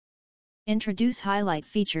Introduce highlight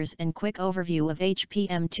features and quick overview of HP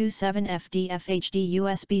M27fd FHD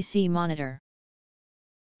USB-C Monitor.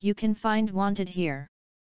 You can find wanted here.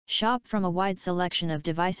 Shop from a wide selection of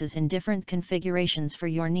devices in different configurations for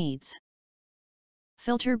your needs.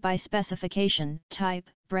 Filter by specification, type,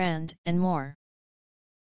 brand, and more.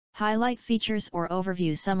 Highlight features or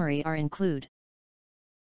overview summary are included.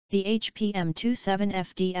 The HP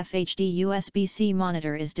M27fd FHD USB-C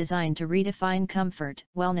Monitor is designed to redefine comfort,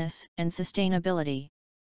 wellness, and sustainability.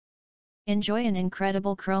 Enjoy an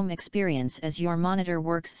incredible Chrome experience as your monitor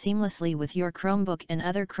works seamlessly with your Chromebook and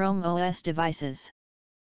other Chrome OS devices.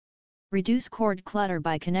 Reduce cord clutter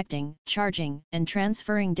by connecting, charging, and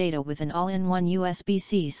transferring data with an all-in-one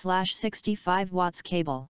USB-C/65 watts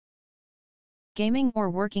cable. Gaming or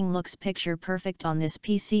working looks picture perfect on this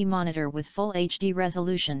PC monitor with full HD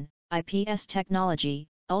resolution, IPS technology,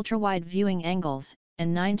 ultra-wide viewing angles,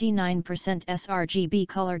 and 99% sRGB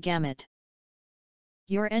color gamut.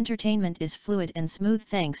 Your entertainment is fluid and smooth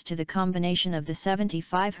thanks to the combination of the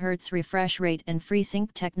 75 Hz refresh rate and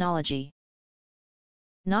Freesync technology.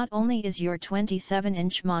 Not only is your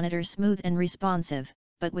 27-inch monitor smooth and responsive,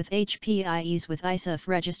 but with HPI's with Eyesafe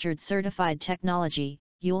registered certified technology,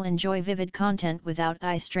 you'll enjoy vivid content without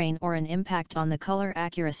eye strain or an impact on the color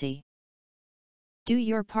accuracy. Do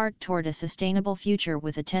your part toward a sustainable future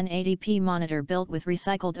with a 1080p monitor built with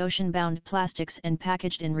recycled ocean-bound plastics and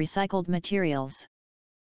packaged in recycled materials.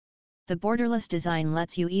 The Borderless Design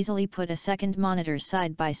lets you easily put a second monitor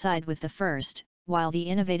side by side with the first, while the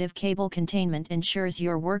innovative cable containment ensures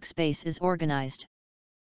your workspace is organized.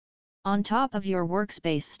 On top of your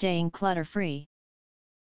workspace staying clutter-free.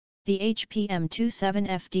 The HP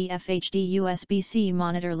M27fd FHD USB-C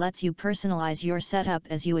Monitor lets you personalize your setup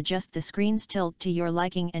as you adjust the screen's tilt to your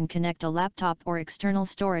liking and connect a laptop or external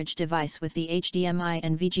storage device with the HDMI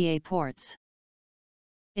and VGA ports.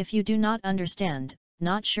 If you do not understand,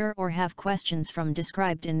 not sure or have questions from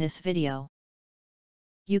described in this video,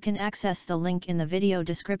 you can access the link in the video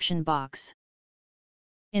description box.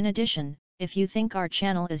 In addition, if you think our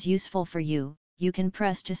channel is useful for you, you can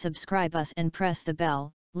press to subscribe us and press the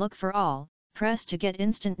bell. Look for all, press to get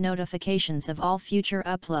instant notifications of all future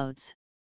uploads.